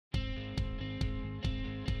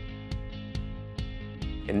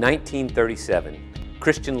In 1937,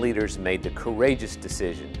 Christian leaders made the courageous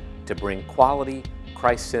decision to bring quality,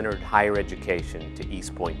 Christ-centered higher education to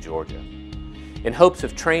East Point, Georgia, in hopes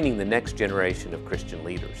of training the next generation of Christian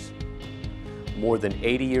leaders. More than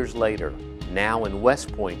 80 years later, now in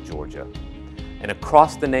West Point, Georgia, and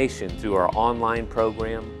across the nation through our online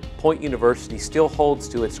program, Point University still holds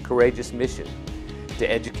to its courageous mission to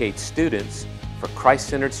educate students for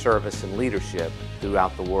Christ-centered service and leadership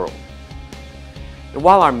throughout the world. And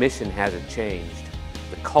while our mission hasn't changed,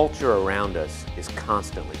 the culture around us is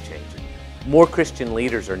constantly changing. More Christian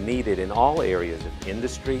leaders are needed in all areas of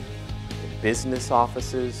industry, in business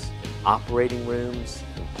offices, in operating rooms,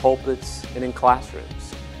 in pulpits, and in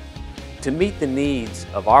classrooms. To meet the needs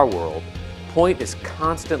of our world, Point is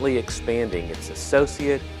constantly expanding its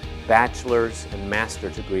associate, bachelor's, and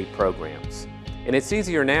master's degree programs. And it's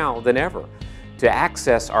easier now than ever to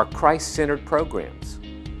access our Christ-centered programs,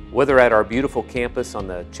 whether at our beautiful campus on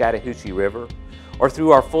the Chattahoochee River or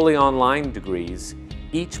through our fully online degrees.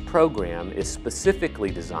 Each program is specifically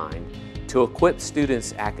designed to equip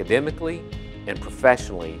students academically and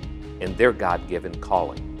professionally in their God-given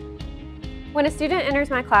calling. When a student enters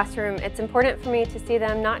my classroom, it's important for me to see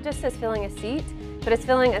them not just as filling a seat, but as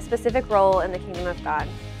filling a specific role in the kingdom of God.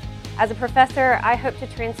 As a professor, I hope to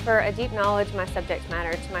transfer a deep knowledge of my subject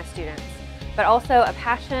matter to my students, but also a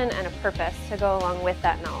passion and a purpose to go along with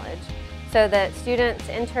that knowledge, so that students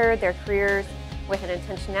enter their careers with an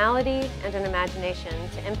intentionality and an imagination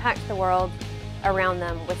to impact the world around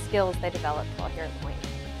them with skills they developed while here at Point.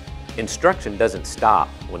 Instruction doesn't stop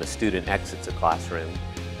when a student exits a classroom.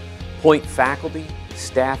 Point faculty,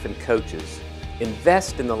 staff, and coaches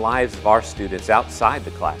invest in the lives of our students outside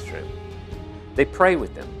the classroom. They pray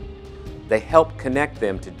with them. They help connect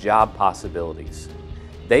them to job possibilities.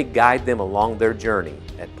 They guide them along their journey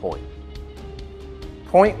at Point.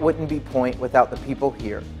 Point wouldn't be Point without the people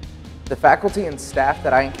here. The faculty and staff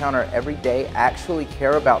that I encounter every day actually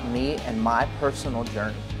care about me and my personal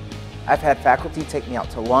journey. I've had faculty take me out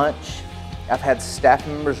to lunch. I've had staff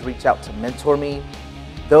members reach out to mentor me.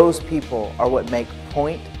 Those people are what make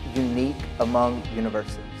Point unique among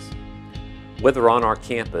universities. Whether on our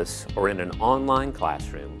campus or in an online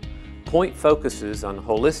classroom, Point focuses on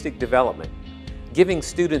holistic development, giving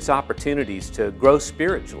students opportunities to grow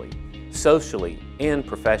spiritually, socially, and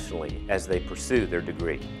professionally as they pursue their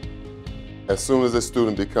degree. As soon as a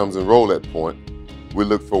student becomes enrolled at Point, we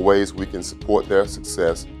look for ways we can support their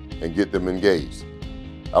success and get them engaged.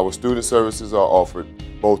 Our student services are offered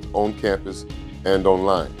both on campus and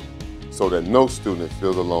online, so that no student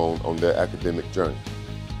feels alone on their academic journey.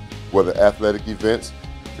 Whether athletic events,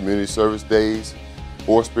 community service days,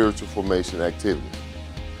 or spiritual formation activities,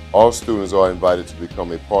 all students are invited to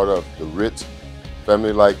become a part of the rich,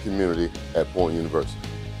 family-like community at Point University.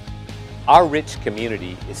 Our rich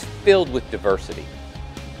community is filled with diversity.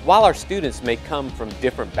 While our students may come from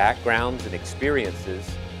different backgrounds and experiences,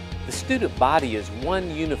 the student body is one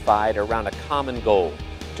unified around a common goal: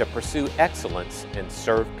 to pursue excellence and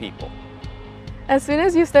serve people. As soon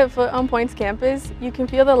as you step foot on Point's campus, you can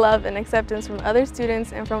feel the love and acceptance from other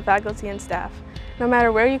students and from faculty and staff. No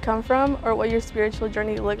matter where you come from or what your spiritual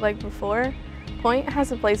journey looked like before, Point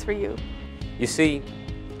has a place for you. You see,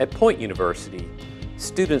 at Point University,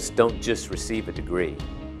 students don't just receive a degree.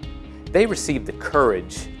 They receive the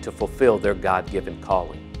courage to fulfill their God-given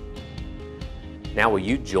calling. Now, will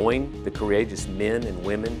you join the courageous men and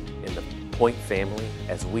women in the Point family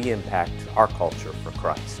as we impact our culture for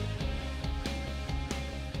Christ?